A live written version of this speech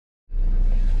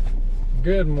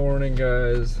Good morning,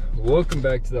 guys. Welcome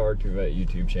back to the R2 Vette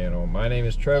YouTube channel. My name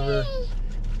is Trevor.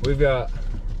 We've got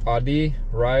Adi,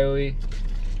 Riley,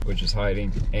 which is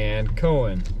hiding, and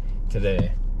Cohen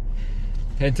today.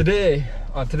 And today,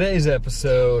 on today's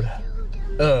episode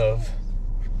of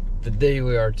the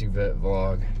daily R2 Vette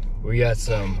vlog, we got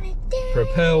some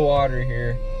Propel water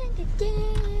here.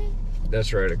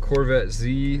 That's right, a Corvette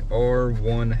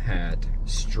ZR1 hat,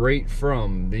 straight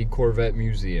from the Corvette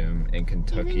Museum in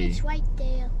Kentucky. It's right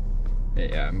there.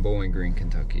 Yeah, in Bowling Green,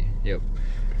 Kentucky. Yep.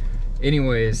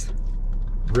 Anyways,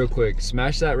 real quick,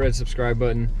 smash that red subscribe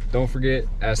button. Don't forget,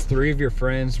 as 3 of your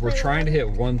friends, we're trying to hit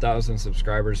 1,000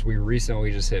 subscribers. We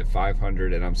recently just hit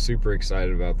 500, and I'm super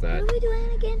excited about that. What are we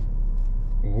doing again?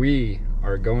 We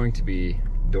are going to be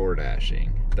door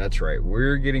dashing. That's right,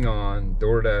 we're getting on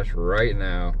DoorDash right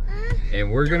now, and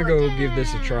we're gonna go give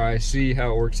this a try, see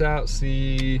how it works out,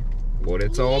 see what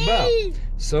it's all about.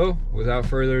 So, without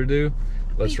further ado,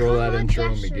 let's roll that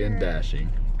intro and begin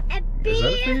dashing. Is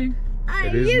that a thing?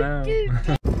 It is now. They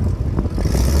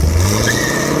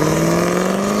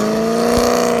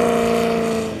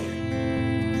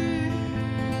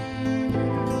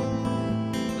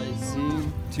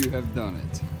seem to have done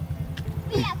it.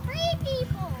 We have 3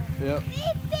 people. Yep. 3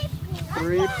 people.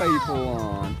 3 people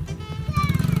on.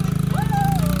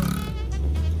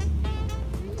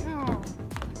 Oh.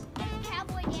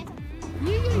 Cowboy dance.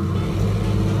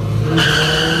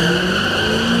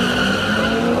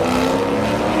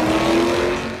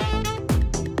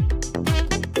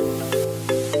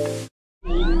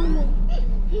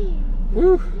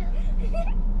 Woo!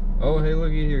 Oh, hey,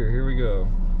 looky here. Here we go.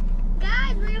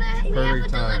 Guys, we have a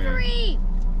timing. delivery.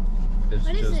 It's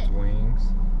What is just it? wings.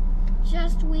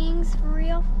 Just wings for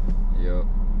real? Yep.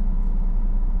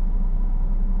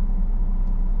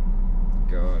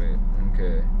 Got it.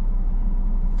 Okay.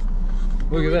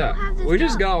 Look at that. We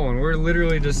just got one. We're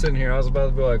literally just sitting here. I was about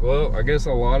to be like, well, I guess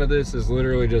a lot of this is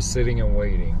literally just sitting and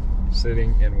waiting.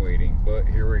 Sitting and waiting. But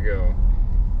here we go.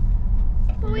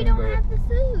 But we don't have the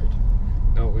food.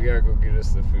 No, we gotta go get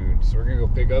us the food. So we're gonna go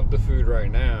pick up the food right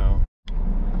now.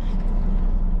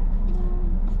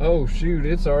 Oh shoot,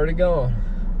 it's already gone.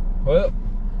 Well,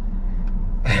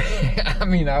 I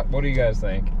mean, what do you guys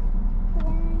think?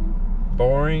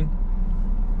 Boring?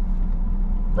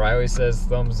 Riley says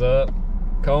thumbs up.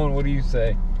 Cohen, what do you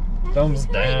say? Thumbs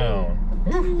down.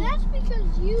 That's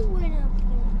because you went up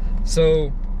there.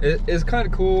 So, it's kind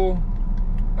of cool,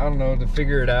 I don't know, to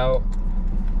figure it out.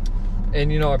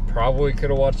 And you know, I probably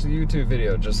could have watched the YouTube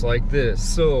video just like this.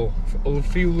 So, a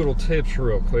few little tips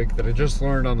real quick that I just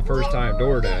learned on the first time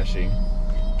door dashing.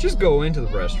 Just go into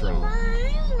the restaurant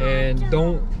and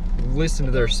don't listen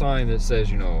to their sign that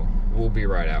says, you know, we'll be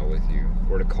right out with you,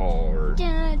 or to call, or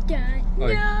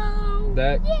like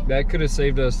that could have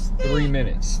saved us 3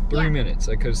 minutes. 3 minutes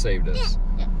that could have saved us.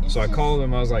 So I called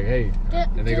them, I was like, hey,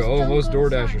 and they go, oh, most door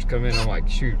dashers come in. I'm like,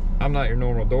 shoot, I'm not your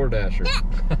normal door dasher.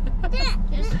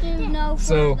 Just do no for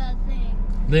So, the thing.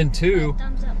 then 2,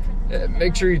 Thumbs up for the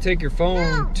make sure you take your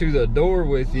phone to the door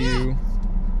with you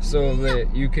so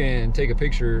that you can take a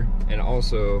picture and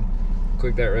also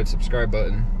click that red subscribe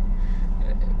button.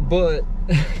 But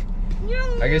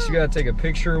I guess you gotta take a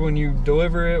picture when you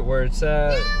deliver it, where it's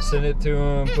at, send it to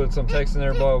them, put some text in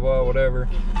there, blah blah, whatever.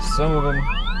 Some of them,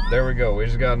 there we go, we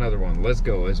just got another one. Let's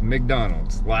go. It's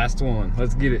McDonald's, last one.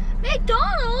 Let's get it.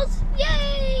 McDonald's!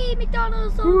 Yay!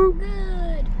 McDonald's so Woo.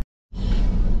 good.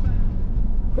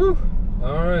 Whew.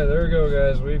 All right, there we go,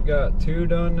 guys. We've got 2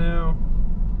 done now.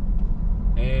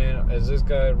 And is this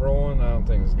guy rolling? I don't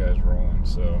think this guy's rolling.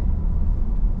 So,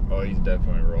 oh, he's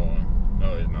definitely rolling.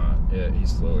 No, he's not. Yeah, he's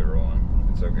slowly rolling.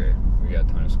 It's okay. We got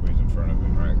time to squeeze in front of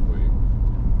him right quick.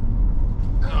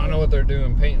 I don't know what they're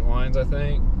doing. Painting lines, I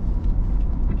think.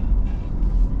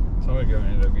 Somebody's gonna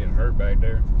end up getting hurt back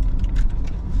there.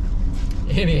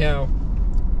 Anyhow,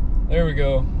 there we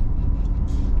go.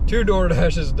 2 door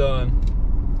dashes done.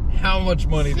 How much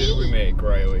money did we make,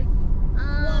 Riley?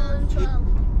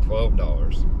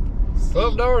 $12.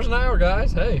 $12 an hour,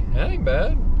 guys. Hey, that ain't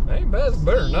bad. That ain't bad. It's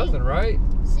better than nothing, right?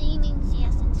 C means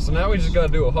yes. So now we just got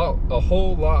to do a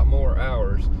whole lot more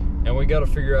hours, and we got to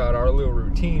figure out our little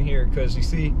routine here, because you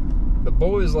see, the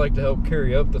boys like to help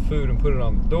carry up the food and put it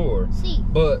on the door,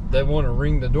 but they want to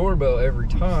ring the doorbell every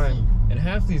time, and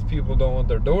half these people don't want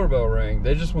their doorbell ring.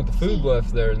 They just want the food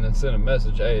left there and then send a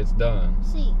message, hey, it's done.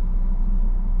 C.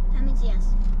 That means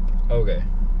yes. Okay.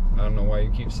 I don't know why you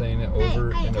keep saying it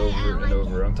over and over and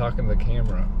over. I'm talking to the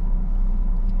camera.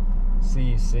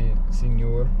 Si,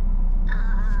 señor.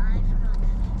 I forgot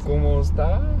that. ¿Cómo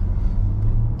está?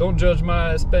 Don't judge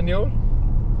my español.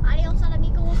 Adios,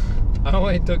 amigos. I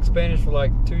only took Spanish for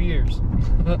like 2 years.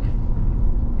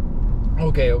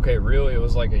 Okay, really, it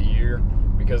was like a year,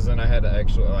 because then I had to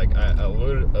actually, like, I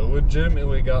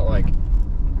legitimately got, like,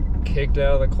 kicked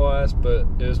out of the class, but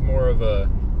it was more of a,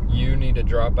 you need to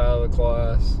drop out of the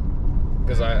class,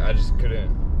 because I just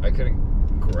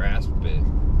couldn't grasp it.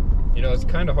 You know, it's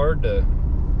kind of hard to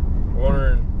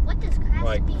learn, What does CRASP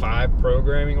like, mean? 5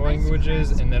 programming What is languages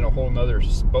CRASP? and then a whole nother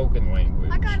spoken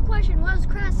language. I got a question. What does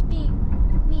CRASP mean?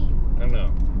 I don't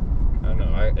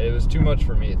know. It was too much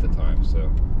for me at the time,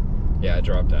 so yeah, I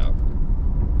dropped out.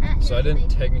 So I didn't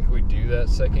technically do that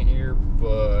second year,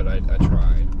 but I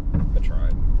tried.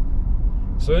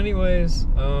 So anyways,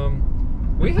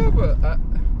 we have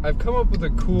I've come up with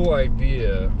a cool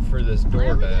idea for this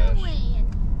DoorDash.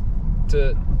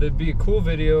 That'd be a cool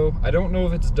video. I don't know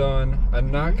if it's done.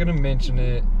 I'm not gonna mention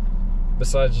it,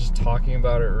 besides just talking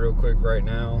about it real quick right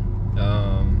now.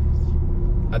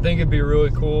 I think it'd be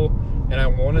really cool, and I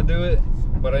want to do it,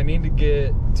 but I need to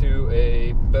get to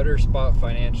a better spot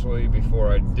financially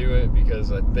before I do it,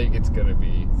 because I think it's gonna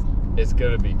be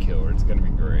killer. It's gonna be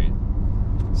great.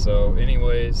 So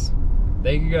anyways,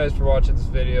 thank you guys for watching this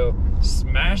video.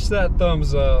 Smash that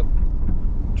thumbs up.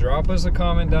 Drop us a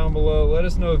comment down below. Let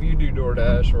us know if you do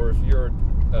DoorDash, or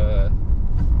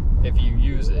if you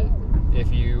use it.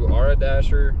 If you are a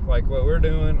dasher like what we're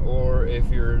doing, or if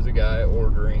you're the guy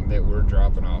ordering that we're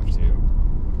dropping off to.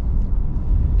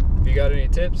 If you got any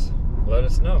tips, let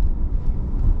us know.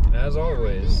 And as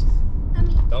always,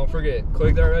 don't forget,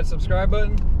 click that red subscribe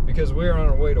button, because we're on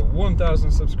our way to 1,000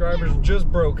 subscribers. Just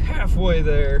broke halfway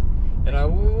there, and I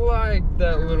like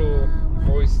that little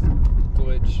voice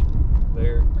glitch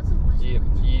there. Yep.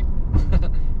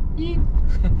 Yeep.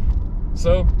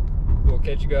 So, we'll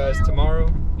catch you guys tomorrow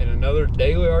in another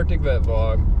daily Arctic Vet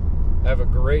vlog. Have a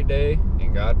great day,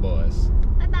 and God bless.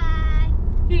 Bye-bye.